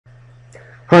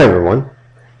Hi everyone.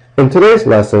 In today's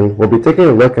lesson, we'll be taking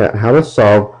a look at how to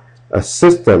solve a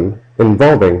system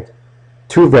involving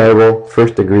two variable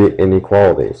first-degree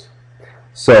inequalities.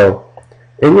 So,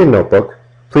 in your notebook,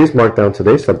 please mark down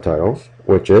today's subtitle,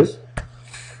 which is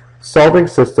Solving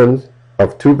Systems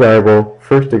of Two Variable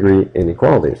First-Degree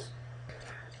Inequalities.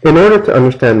 In order to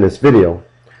understand this video,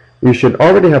 you should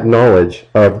already have knowledge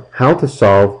of how to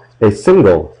solve a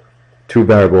single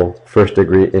two-variable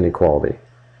first-degree inequality.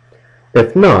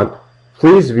 If not,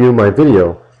 please view my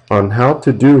video on how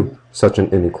to do such an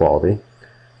inequality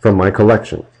from my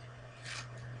collection.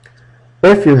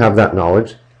 If you have that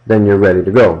knowledge, then you're ready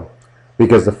to go,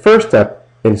 because the first step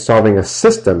in solving a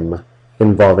system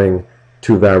involving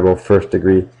two variable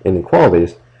first-degree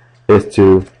inequalities is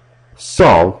to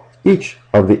solve each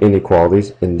of the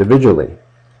inequalities individually.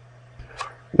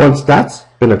 Once that's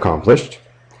been accomplished,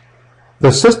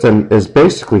 the system is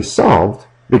basically solved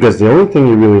because the only thing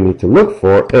you really need to look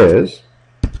for is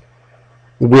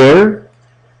where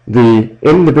the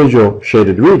individual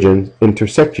shaded regions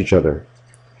intersect each other.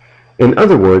 In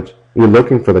other words, you're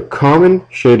looking for the common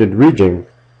shaded region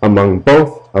among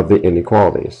both of the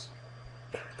inequalities.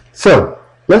 So,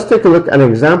 let's take a look at an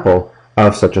example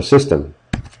of such a system.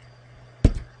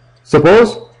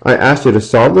 Suppose I asked you to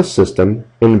solve the system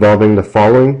involving the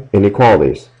following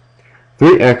inequalities.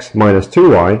 3x minus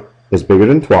 2y is bigger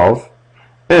than 12,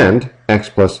 and x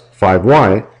plus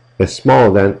 5y is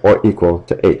smaller than or equal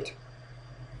to 8.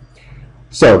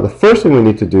 So the first thing we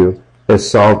need to do is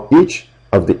solve each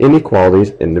of the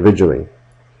inequalities individually.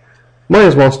 Might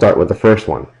as well start with the first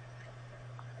one.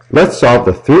 Let's solve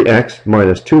the 3x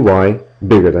minus 2y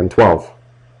bigger than 12.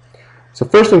 So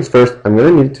first things first, I'm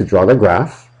going to need to draw the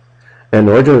graph. And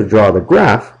in order to draw the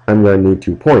graph, I'm going to need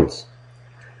 2 points.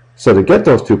 So to get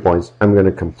those 2 points, I'm going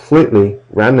to completely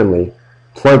randomly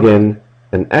plug in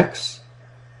an x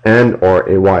and or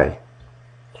a y.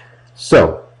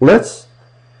 So let's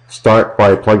start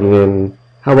by plugging in,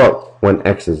 how about when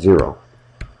x is 0?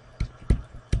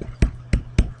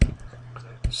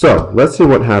 So let's see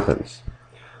what happens.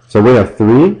 So we have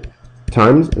 3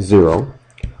 times 0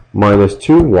 minus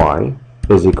 2y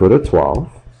is equal to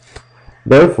 12.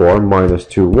 Therefore, minus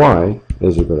 2y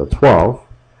is equal to 12,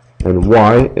 and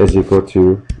y is equal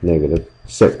to negative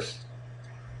 6.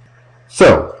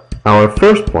 So, our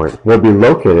first point will be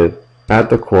located at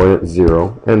the coordinate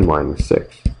 0 and minus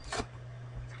 6.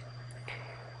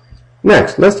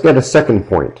 Next, let's get a second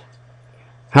point.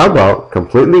 How about,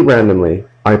 completely randomly,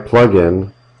 I plug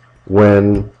in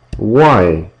when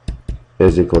y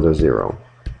is equal to 0.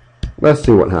 Let's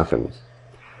see what happens.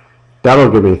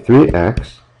 That'll give me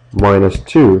 3x minus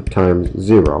 2 times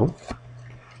 0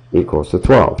 equals to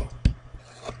 12.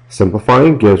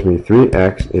 Simplifying gives me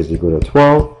 3x is equal to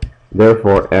 12,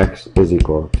 therefore x is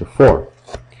equal to 4.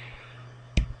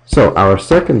 So our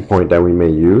second point that we may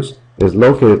use is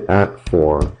located at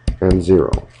 4 and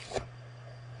 0.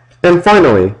 And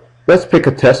finally, let's pick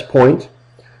a test point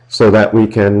so that we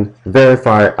can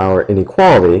verify our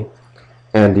inequality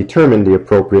and determine the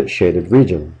appropriate shaded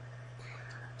region.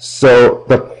 So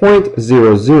the point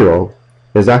 0, 0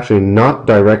 is actually not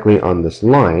directly on this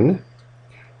line.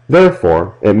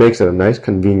 Therefore, it makes it a nice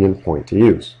convenient point to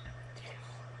use.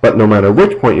 But no matter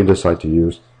which point you decide to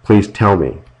use, please tell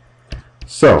me.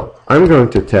 So, I'm going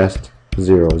to test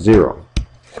 0, 0.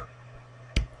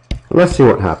 Let's see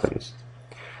what happens.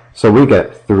 So we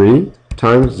get 3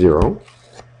 times 0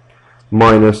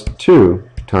 minus 2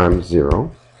 times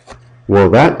 0. Will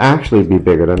that actually be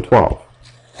bigger than 12?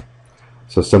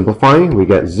 So simplifying, we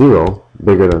get 0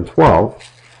 bigger than 12.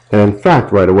 And in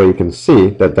fact, right away you can see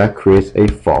that that creates a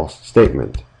false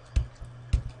statement.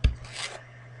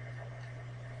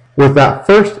 With that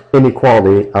first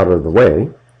inequality out of the way,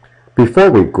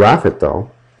 before we graph it though,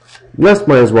 let's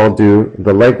might as well do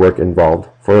the legwork involved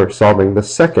for solving the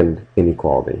second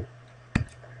inequality.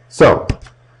 So,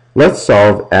 let's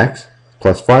solve x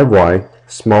plus 5y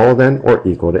smaller than or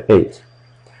equal to 8.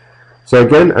 So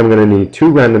again, I'm going to need 2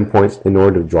 random points in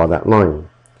order to draw that line.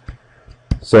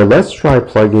 So let's try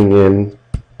plugging in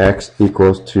x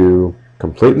equals to,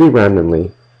 completely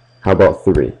randomly, how about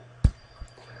 3?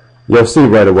 You'll see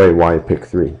right away why I picked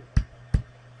 3.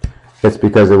 It's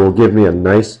because it will give me a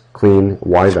nice clean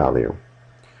y value.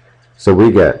 So we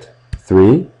get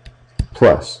 3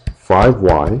 plus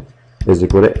 5y is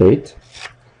equal to 8.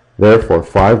 Therefore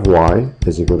 5y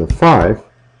is equal to 5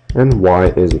 and y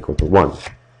is equal to 1.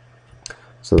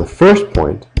 So the first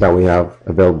point that we have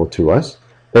available to us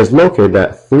is located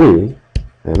at 3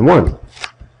 and 1.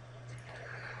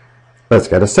 Let's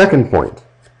get a second point.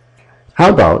 How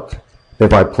about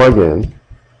if I plug in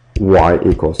y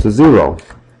equals to 0?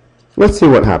 Let's see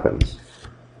what happens.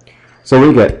 So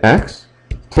we get x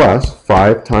plus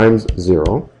 5 times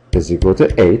 0 is equal to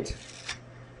 8,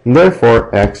 and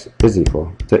therefore x is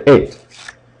equal to 8.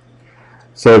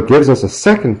 So it gives us a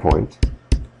second point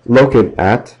located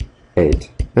at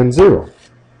 8 and 0.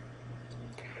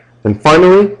 And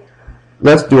finally,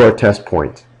 let's do our test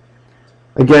point.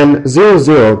 Again, 0,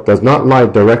 0 does not lie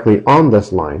directly on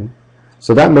this line,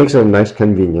 so that makes it a nice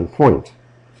convenient point.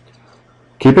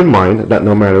 Keep in mind that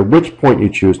no matter which point you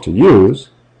choose to use,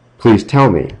 please tell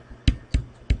me.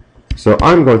 So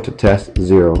I'm going to test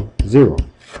 0, 0.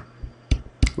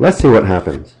 Let's see what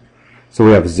happens. So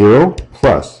we have 0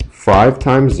 plus 5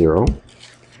 times 0.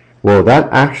 Will that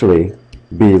actually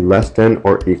be less than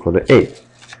or equal to 8?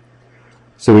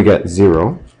 So we get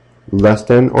 0 less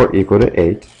than or equal to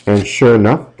 8, and sure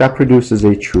enough, that produces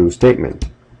a true statement.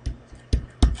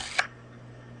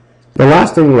 The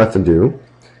last thing left to do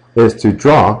is to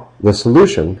draw the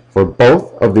solution for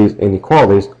both of these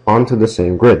inequalities onto the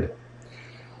same grid.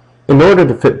 In order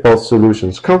to fit both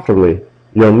solutions comfortably,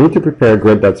 you'll need to prepare a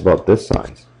grid that's about this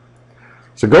size.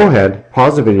 So go ahead,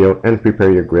 pause the video, and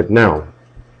prepare your grid now.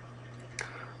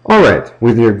 Alright,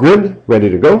 with your grid ready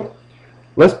to go,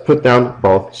 let's put down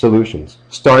both solutions,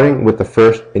 starting with the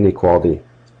first inequality,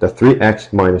 the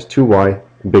 3x minus 2y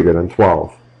bigger than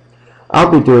 12.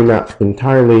 I'll be doing that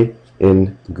entirely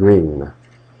in green.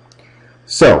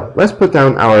 So let's put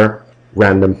down our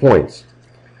random points.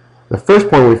 The first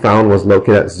point we found was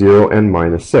located at 0 and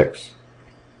minus 6.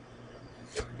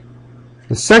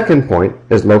 The second point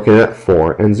is located at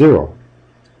 4 and 0.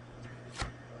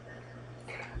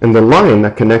 And the line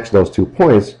that connects those 2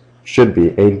 points should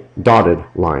be a dotted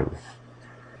line.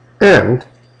 And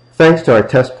thanks to our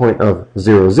test point of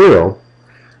 0, 0,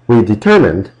 we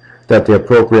determined that the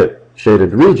appropriate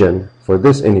shaded region for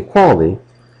this inequality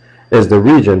is the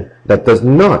region that does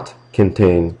not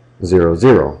contain 0,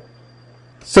 0.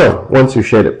 So once you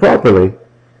shade it properly,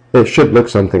 it should look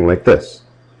something like this.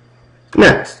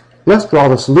 Next, let's draw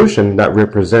the solution that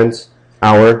represents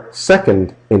our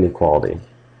second inequality.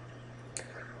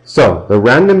 So the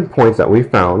random points that we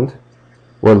found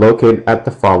were located at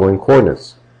the following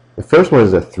coordinates. The first one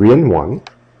is a 3 and 1,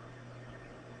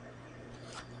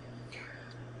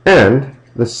 and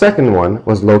the second one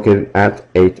was located at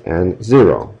 8 and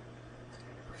 0.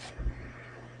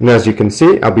 And as you can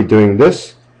see, I'll be doing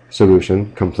this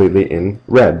solution completely in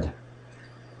red.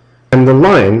 And the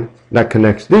line that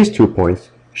connects these 2 points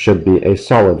should be a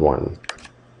solid one.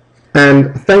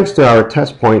 And thanks to our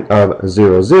test point of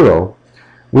 0, 0,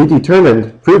 we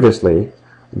determined previously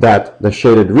that the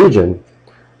shaded region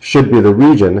should be the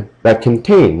region that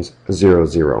contains 0,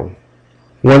 0.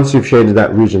 Once you've shaded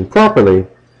that region properly,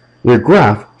 your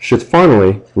graph should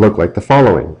finally look like the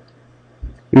following.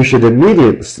 You should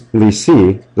immediately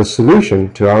see the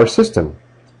solution to our system.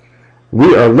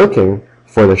 We are looking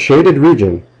for the shaded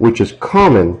region which is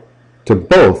common to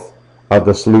both of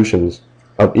the solutions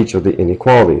of each of the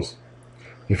inequalities.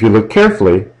 If you look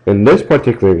carefully, in this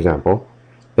particular example,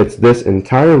 it's this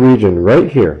entire region right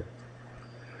here,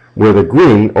 where the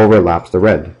green overlaps the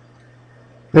red.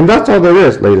 And that's all there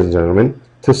is, ladies and gentlemen,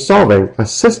 to solving a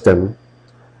system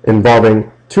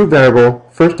involving two variable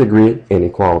first-degree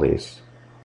inequalities.